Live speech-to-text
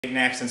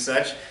knickknacks and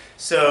such.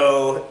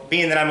 So,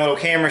 being that I'm a little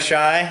camera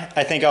shy,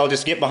 I think I'll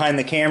just get behind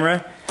the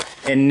camera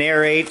and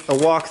narrate a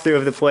walkthrough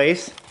of the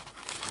place.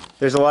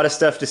 There's a lot of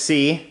stuff to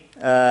see.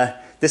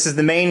 This is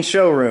the main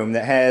showroom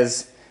that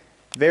has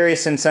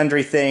various and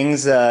sundry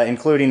things,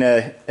 including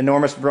an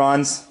enormous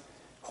bronze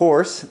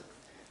horse.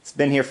 It's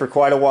been here for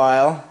quite a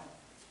while.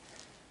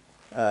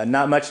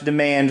 Not much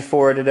demand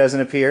for it, it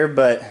doesn't appear,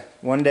 but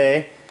one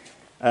day.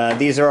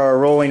 These are our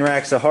rolling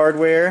racks of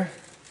hardware.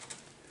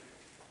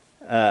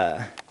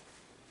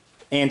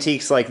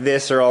 Antiques like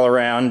this are all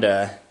around.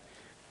 The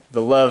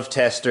love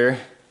tester.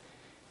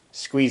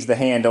 Squeeze the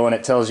handle and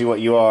it tells you what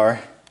you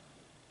are.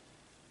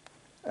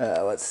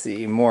 Let's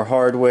see, more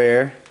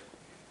hardware.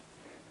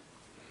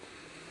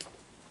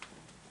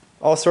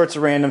 All sorts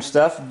of random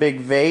stuff. Big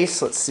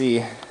vase, let's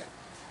see.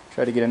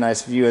 Try to get a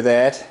nice view of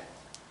that.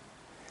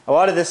 A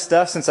lot of this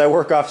stuff, since I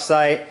work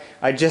off-site,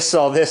 I just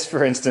saw this,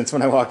 for instance,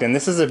 when I walked in.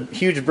 This is a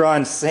huge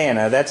bronze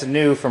Santa. That's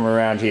new from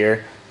around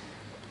here.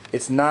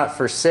 It's not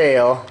for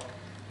sale.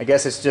 I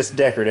guess it's just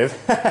decorative.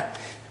 But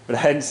I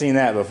hadn't seen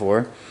that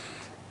before.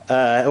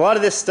 A lot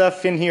of this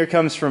stuff in here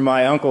comes from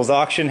my uncle's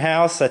auction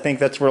house. I think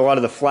that's where a lot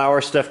of the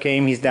flower stuff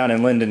came. He's down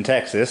in Linden,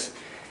 Texas.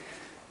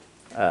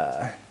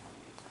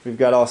 We've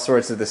got all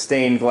sorts of the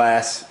stained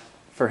glass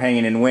for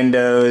hanging in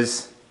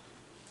windows.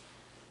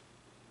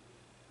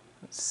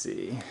 Let's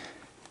see.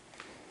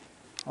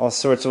 All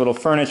sorts of little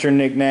furniture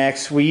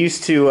knickknacks. We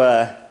used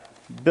to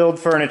build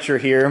furniture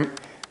here.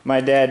 My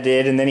dad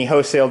did, and then he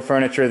wholesaled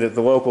furniture that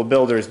the local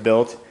builders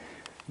built.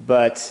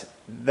 But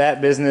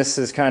that business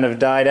has kind of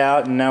died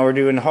out, and now we're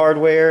doing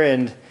hardware.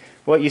 And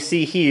what you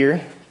see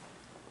here,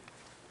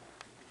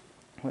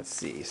 let's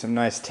see, some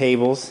nice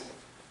tables.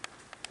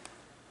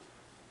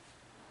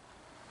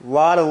 A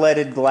lot of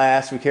leaded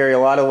glass. We carry a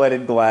lot of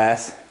leaded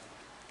glass.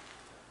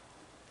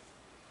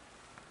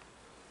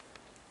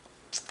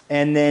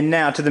 And then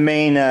now to the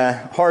main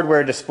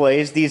hardware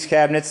displays. These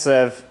cabinets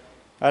have,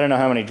 I don't know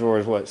how many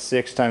drawers, what,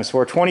 6 times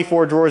 4,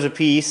 24 drawers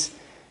apiece,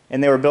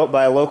 and they were built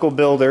by a local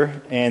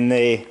builder, and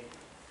they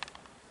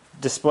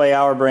display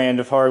our brand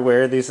of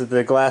hardware. These are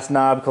the glass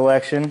knob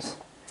collections.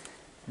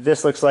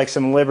 This looks like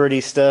some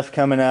Liberty stuff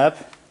coming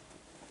up.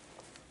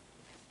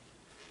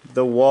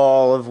 The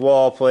wall of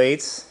wall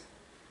plates.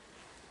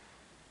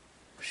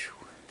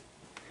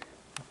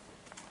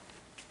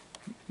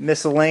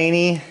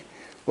 Miscellany.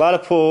 A lot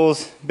of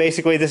pulls.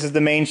 Basically, this is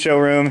the main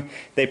showroom.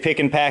 They pick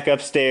and pack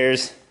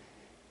upstairs.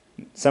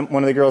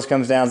 One of the girls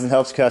comes down and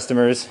helps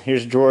customers.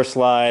 Here's drawer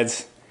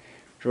slides.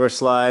 Drawer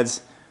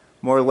slides.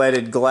 More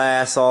leaded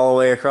glass all the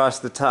way across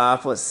the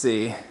top. Let's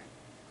see.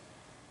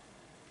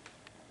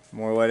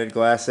 More leaded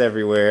glass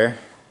everywhere.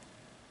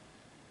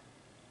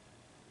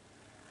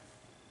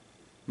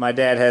 My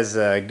dad has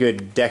a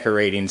good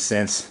decorating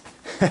sense.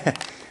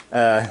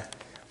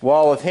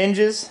 Wall of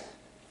hinges.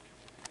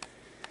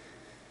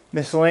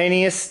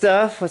 Miscellaneous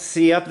stuff. Let's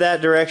see, up that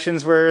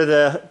direction's where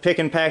the pick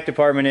and pack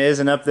department is,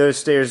 and up those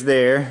stairs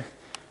there.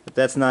 But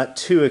that's not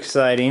too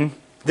exciting.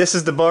 This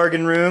is the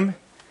bargain room.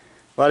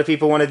 A lot of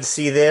people wanted to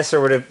see this,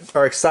 or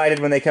are excited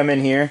when they come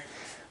in here.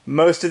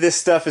 Most of this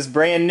stuff is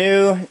brand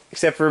new,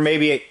 except for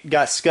maybe it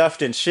got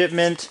scuffed in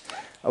shipment.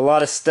 A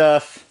lot of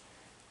stuff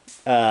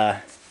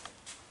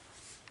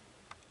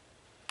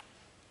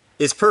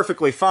is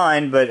perfectly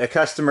fine, but a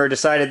customer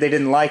decided they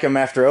didn't like them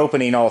after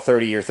opening all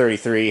 30 or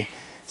 33.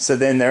 So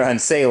then they're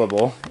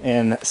unsaleable,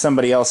 and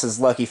somebody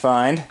else's lucky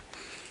find.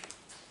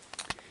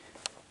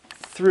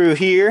 Through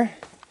here,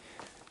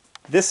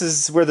 this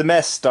is where the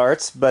mess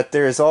starts, but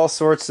there's all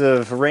sorts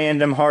of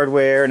random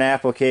hardware and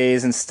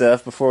appliques and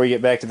stuff before we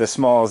get back to the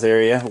smalls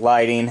area.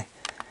 Lighting,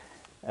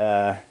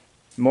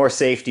 more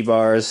safety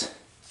bars,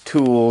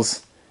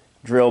 tools,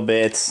 drill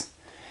bits.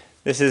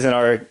 This isn't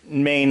our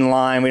main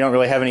line. We don't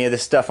really have any of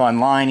this stuff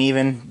online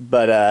even,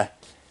 but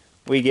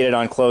we get it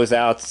on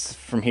closeouts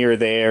from here or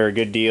there, or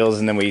good deals,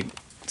 and then we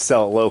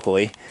sell it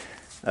locally.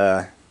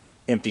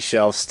 Empty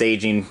shelves,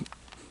 staging.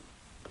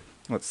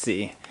 Let's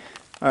see.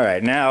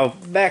 Alright, now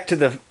back to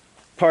the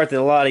part that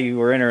a lot of you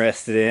were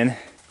interested in.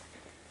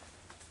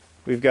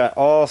 We've got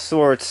all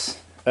sorts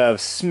of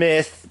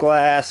Smith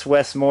glass,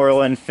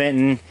 Westmoreland,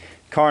 Fenton,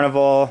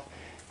 Carnival,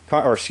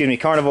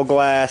 Carnival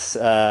glass.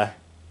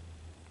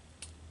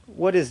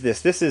 What is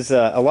this? This is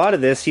a lot of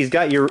this. He's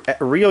got your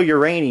real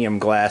uranium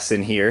glass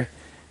in here,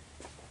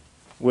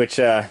 which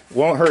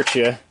won't hurt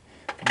you,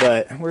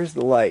 but where's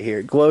the light here?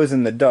 It glows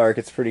in the dark.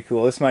 It's pretty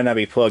cool. This might not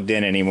be plugged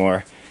in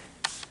anymore.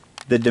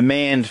 The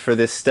demand for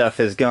this stuff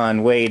has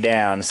gone way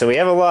down, so we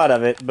have a lot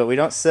of it, but we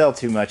don't sell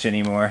too much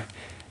anymore.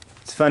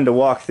 It's fun to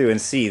walk through and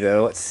see,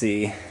 though. Let's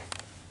see.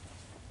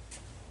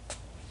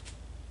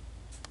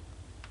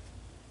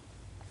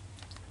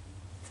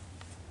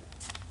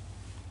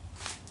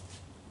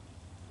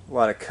 A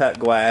lot of cut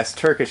glass,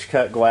 Turkish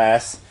cut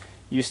glass.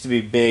 Used to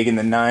be big in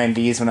the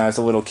 90s when I was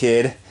a little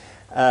kid.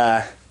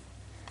 I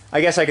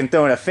guess I can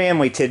throw in a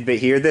family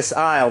tidbit here. This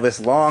aisle, this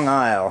long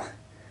aisle,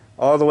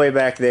 all the way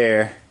back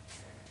there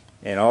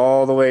and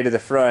all the way to the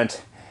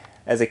front.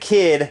 As a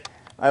kid,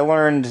 I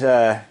learned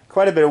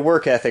quite a bit of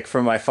work ethic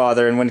from my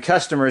father, and when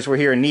customers were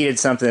here and needed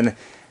something,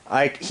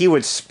 he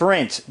would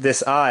sprint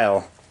this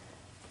aisle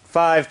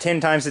 5, 10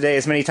 times a day,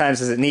 as many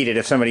times as it needed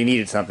if somebody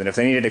needed something. If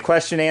they needed a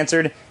question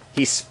answered,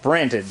 he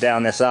sprinted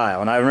down this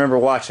aisle, and I remember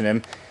watching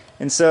him.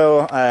 And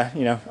so,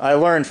 you know, I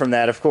learned from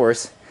that, of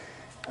course.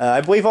 I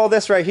believe all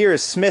this right here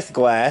is Smith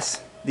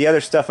glass. The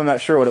other stuff, I'm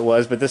not sure what it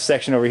was, but this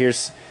section over here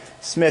is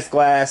Smith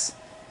glass.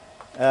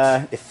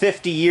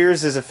 50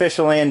 years is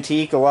official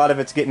antique. A lot of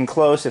it's getting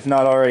close, if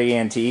not already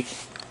antique.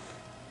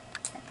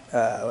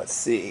 Let's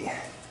see.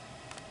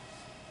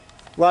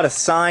 A lot of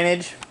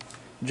signage.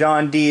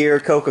 John Deere,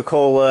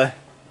 Coca-Cola,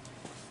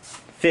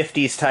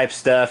 50s type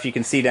stuff. You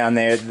can see down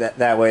there,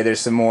 that way there's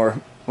some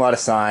more, a lot of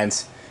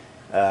signs.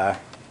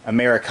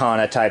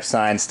 Americana type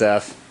sign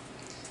stuff.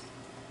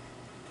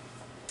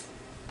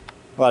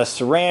 A lot of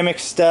ceramic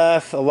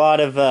stuff, a lot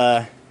of,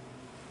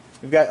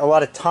 we've got a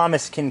lot of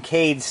Thomas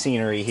Kincaid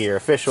scenery here,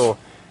 official,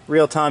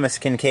 real Thomas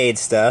Kincaid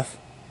stuff.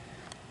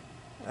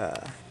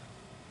 I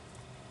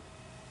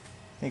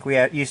think we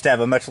used to have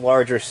a much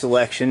larger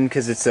selection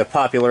because it's a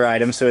popular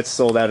item, so it's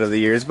sold out over the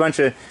years. A bunch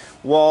of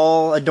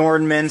wall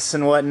adornments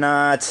and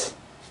whatnot.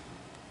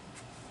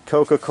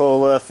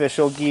 Coca-Cola,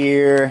 official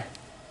gear,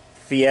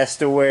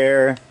 Fiesta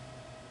ware.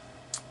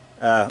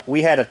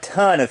 We had a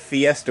ton of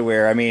Fiesta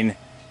ware. I mean,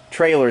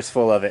 trailers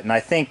full of it, and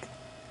I think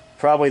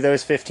probably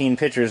those 15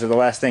 pictures are the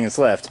last thing that's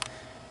left.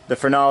 The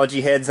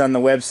phrenology heads on the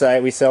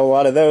website, we sell a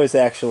lot of those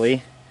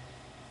actually.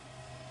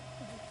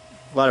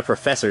 A lot of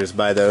professors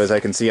buy those, I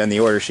can see on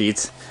the order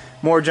sheets.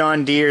 More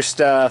John Deere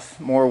stuff,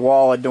 more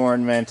wall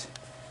adornment.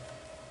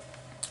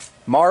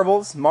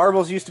 Marbles.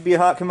 Marbles used to be a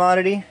hot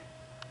commodity.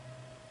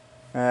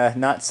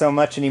 Not so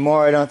much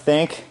anymore, I don't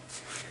think.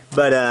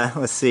 But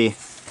let's see.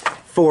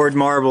 Ford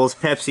marbles,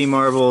 Pepsi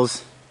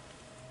marbles.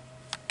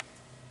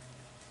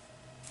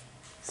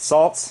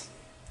 Salts.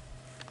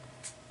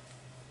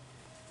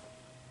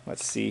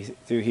 Let's see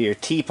through here.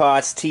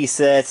 Teapots, tea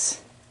sets.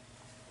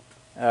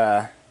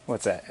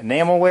 What's that?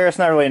 Enamelware? It's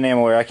not really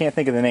enamelware. I can't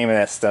think of the name of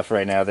that stuff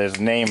right now. There's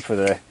a name for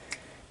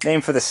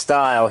the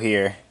style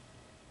here.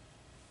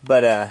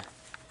 But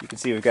you can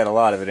see we've got a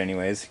lot of it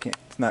anyways.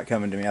 It's not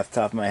coming to me off the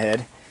top of my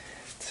head.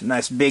 Some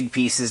nice big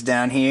pieces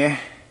down here.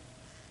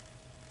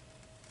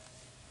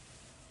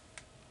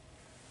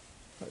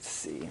 Let's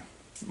see.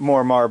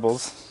 More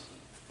marbles.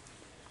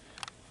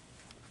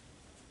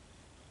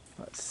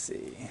 Let's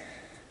see.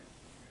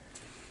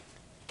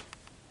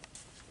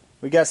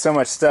 We got so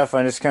much stuff,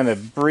 I'm just kind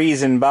of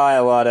breezing by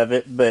a lot of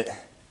it, but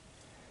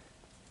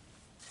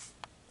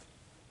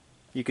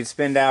you could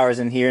spend hours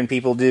in here, and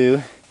people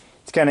do.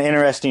 It's kind of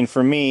interesting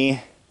for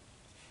me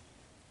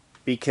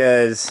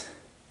because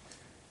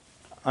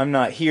I'm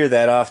not here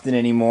that often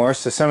anymore,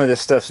 so some of this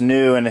stuff's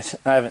new and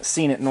I haven't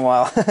seen it in a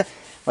while.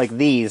 Like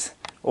these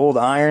old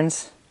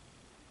irons.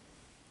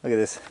 Look at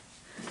this.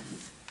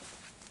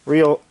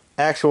 Real,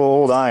 actual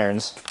old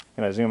irons.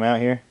 Can I zoom out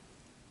here?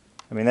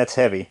 I mean, that's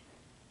heavy.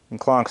 And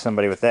clonk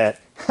somebody with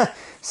that.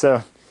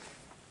 So,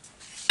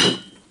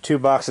 2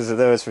 boxes of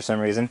those for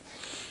some reason.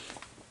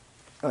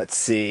 Let's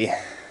see.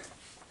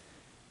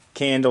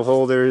 Candle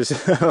holders,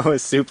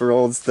 super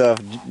old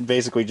stuff,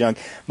 basically junk.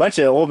 Bunch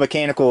of old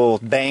mechanical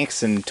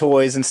banks and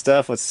toys and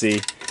stuff. Let's see.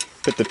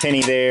 Put the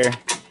penny there.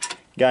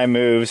 Guy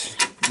moves.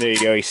 There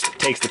you go. He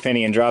takes the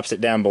penny and drops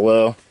it down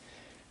below.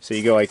 So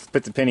you go like,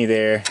 put the penny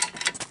there,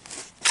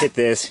 hit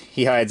this,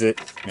 he hides it,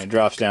 and it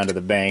drops down to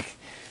the bank.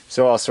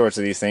 So all sorts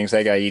of these things.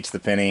 That guy eats the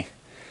penny.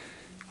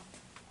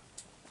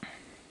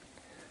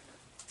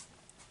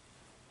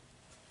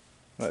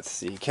 Let's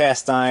see,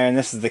 cast iron.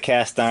 This is the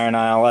cast iron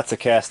aisle. Lots of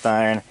cast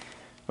iron.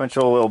 Bunch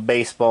of little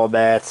baseball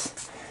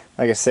bats.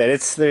 Like I said,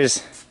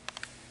 there's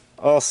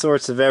all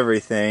sorts of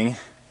everything.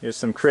 Here's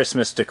some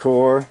Christmas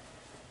decor.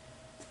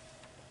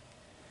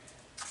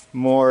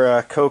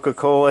 More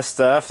Coca-Cola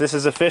stuff. This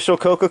is official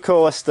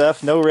Coca-Cola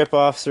stuff. No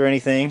rip-offs or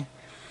anything.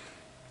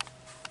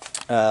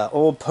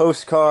 Old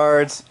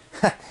postcards.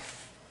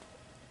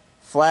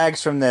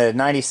 Flags from the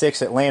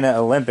 '96 Atlanta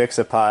Olympics,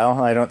 a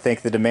pile. I don't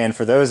think the demand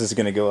for those is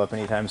going to go up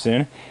anytime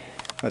soon.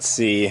 Let's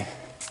see.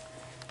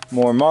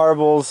 More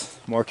marbles,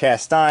 more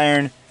cast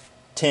iron,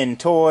 tin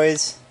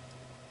toys,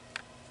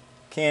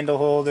 candle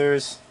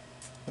holders,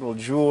 little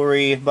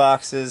jewelry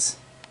boxes,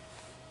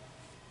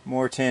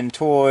 more tin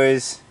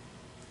toys,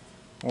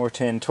 more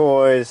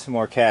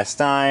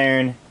cast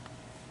iron.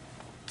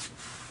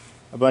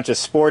 A bunch of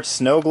sports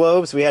snow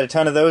globes. We had a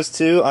ton of those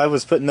too. I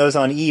was putting those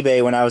on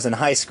eBay when I was in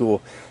high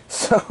school.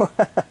 So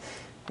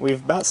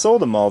we've about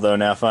sold them all though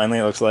now finally,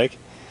 it looks like.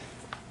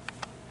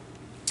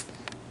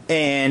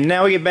 And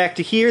now we get back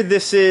to here.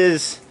 This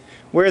is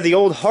where the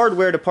old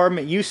hardware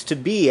department used to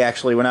be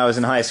actually when I was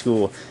in high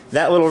school.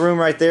 That little room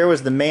right there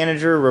was the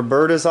manager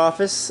Roberta's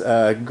office.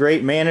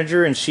 Great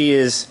manager, and she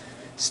is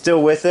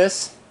still with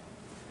us.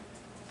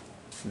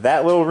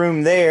 That little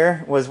room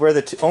there was where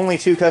the only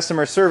 2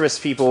 customer service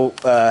people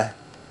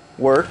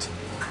worked.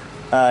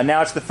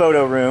 Now it's the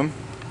photo room.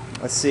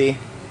 Let's see.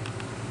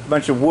 A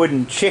bunch of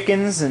wooden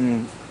chickens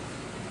and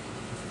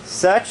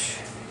such.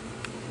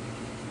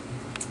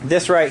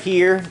 This right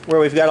here, where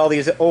we've got all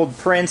these old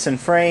prints and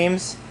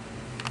frames,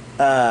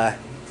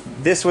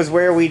 this was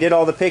where we did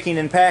all the picking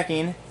and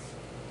packing.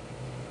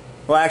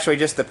 Well, actually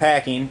just the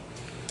packing.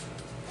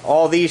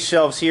 All these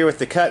shelves here with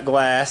the cut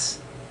glass,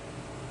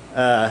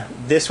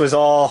 this was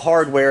all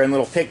hardware and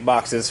little pick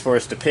boxes for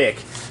us to pick.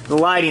 The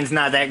lighting's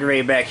not that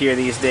great back here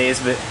these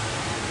days, but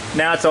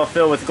now it's all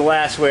filled with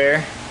glassware.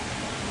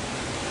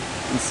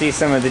 You can see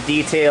some of the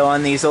detail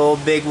on these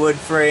old big wood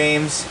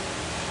frames.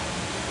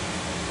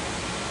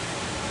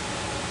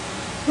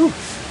 Whew.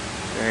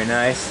 Very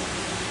nice.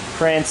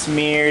 Prints,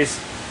 mirrors.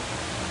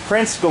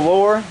 Prints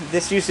galore.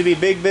 This used to be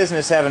big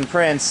business having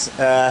prints.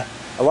 A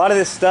lot of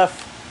this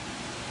stuff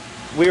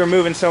we were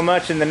moving so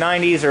much in the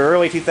 90s or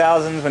early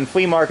 2000s when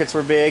flea markets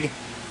were big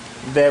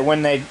that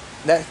when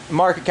that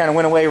market kind of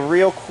went away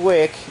real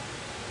quick,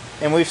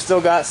 and we've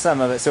still got some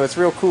of it, so it's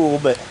real cool,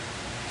 but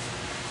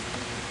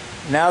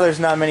now there's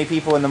not many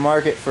people in the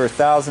market for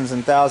thousands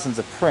and thousands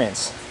of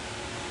prints.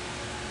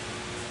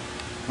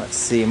 Let's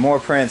see, more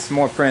prints,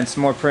 more prints,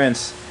 more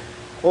prints.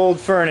 Old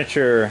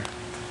furniture.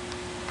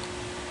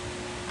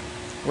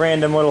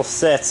 Random little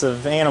sets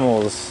of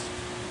animals.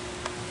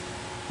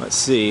 Let's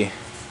see.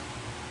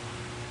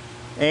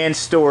 And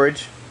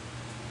storage.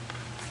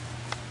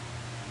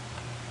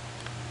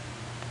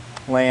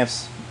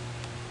 Lamps.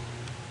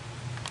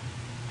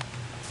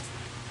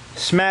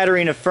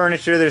 Smattering of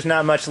furniture. There's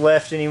not much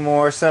left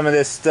anymore. Some of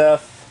this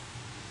stuff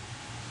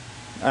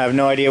I have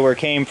no idea where it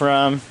came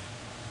from.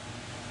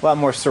 A lot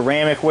more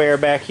ceramic ware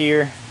back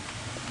here.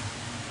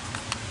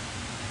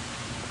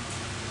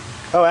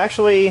 Oh,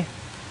 actually,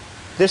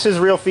 this is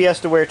real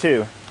Fiesta ware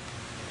too.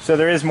 So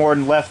there is more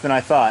left than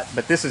I thought,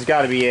 but this has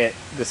got to be it.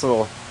 This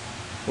little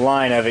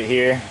line of it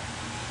here. I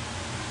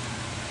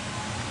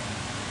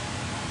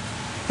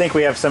think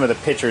we have some of the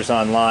pictures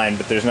online,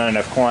 but there's not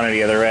enough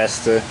quantity of the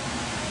rest to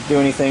do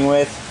anything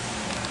with.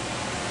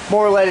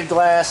 More leaded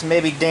glass,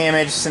 maybe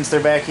damaged since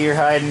they're back here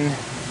hiding.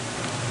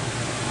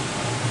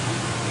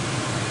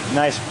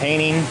 Nice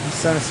painting of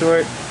some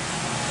sort.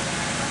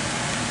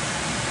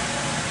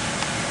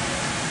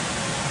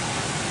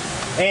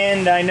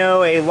 And I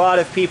know a lot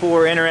of people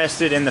were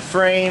interested in the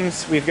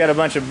frames. We've got a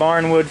bunch of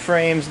barnwood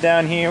frames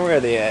down here. Where are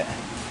they at?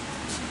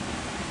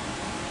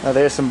 Oh,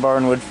 there's some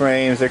barnwood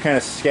frames. They're kind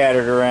of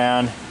scattered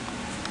around.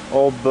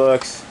 Old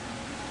books.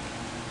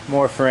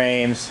 More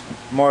frames.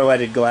 More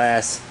leaded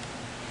glass.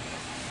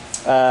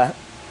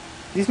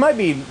 These might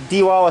be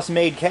D. Lawless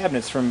made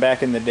cabinets from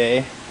back in the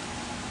day.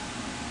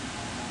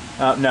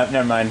 No,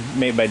 never mind.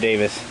 Made by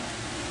Davis.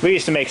 We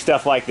used to make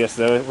stuff like this,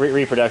 though.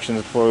 Reproductions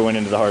before we went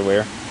into the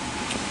hardware.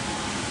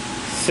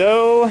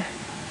 So,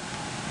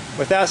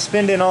 without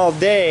spending all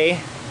day, I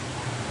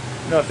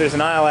don't know if there's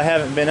an aisle I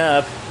haven't been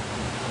up.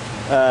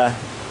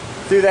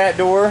 Through that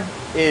door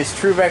is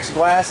Truvex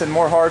glass and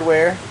more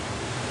hardware,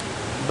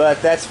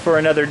 but that's for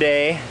another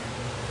day.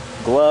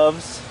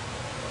 Gloves.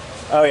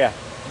 Oh yeah,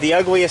 the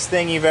ugliest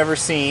thing you've ever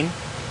seen.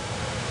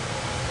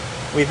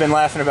 We've been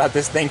laughing about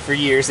this thing for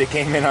years. It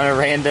came in on a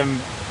random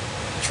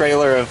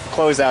trailer of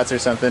closeouts or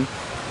something.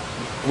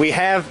 We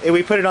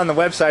put it on the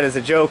website as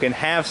a joke and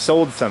have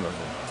sold some of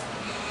them.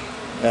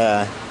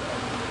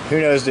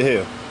 Who knows to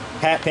who.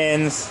 Hat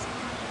pins.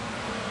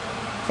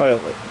 Well,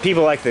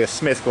 people like the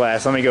Smith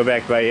glass. Let me go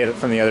back by it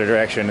from the other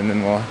direction and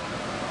then we'll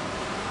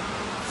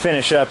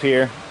finish up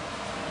here.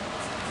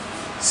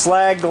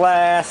 Slag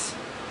glass.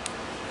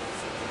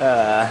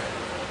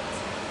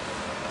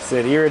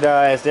 Said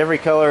iridized, every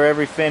color,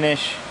 every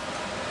finish.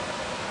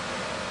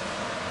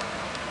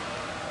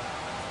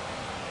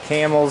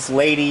 Camels,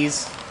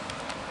 ladies,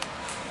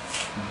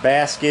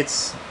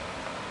 baskets.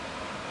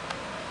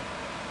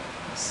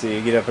 Let's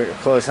see, get up here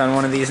close on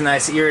one of these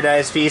nice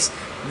iridized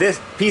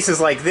pieces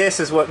like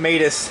this is what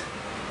made us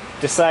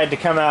decide to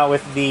come out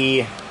with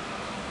the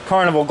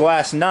carnival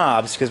glass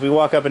knobs, because we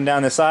walk up and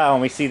down this aisle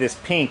and we see this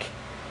pink,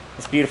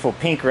 this beautiful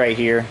pink right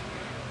here,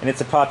 and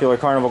it's a popular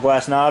carnival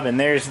glass knob, and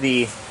there's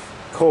the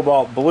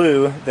cobalt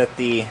blue that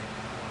the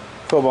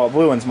cobalt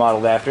blue one's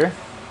modeled after.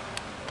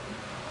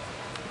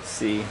 Let's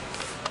see, I'm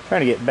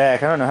trying to get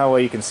back. I don't know how well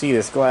you can see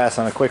this glass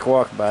on a quick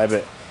walk by,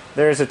 but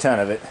there's a ton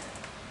of it.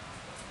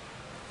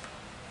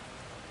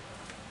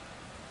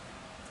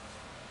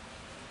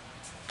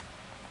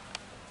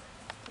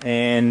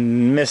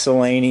 And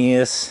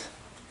miscellaneous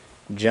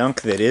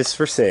junk that is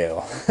for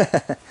sale.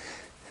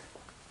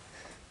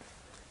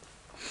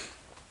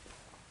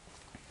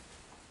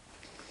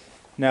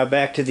 Now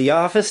back to the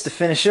office to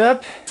finish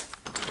up.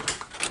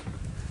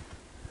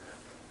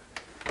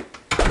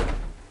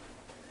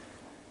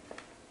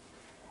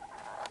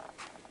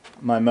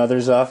 My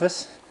mother's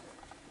office.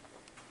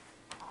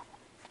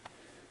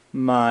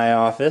 My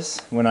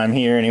office, when I'm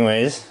here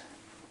anyways.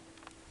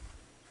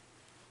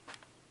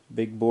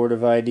 Big board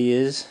of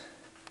ideas.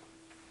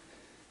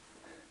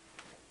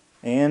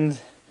 And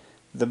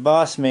the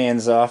boss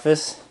man's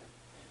office,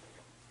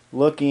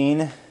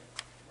 looking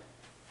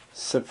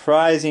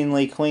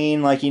surprisingly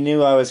clean, like he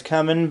knew I was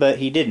coming, but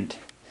he didn't.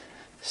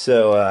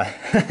 So,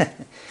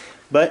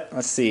 but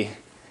let's see.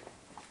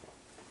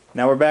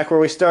 Now we're back where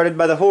we started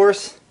by the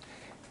horse.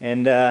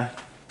 And I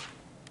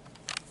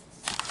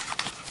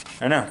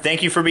don't know.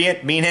 Thank you for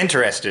being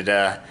interested.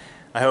 I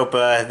hope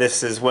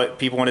this is what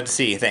people wanted to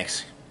see.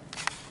 Thanks.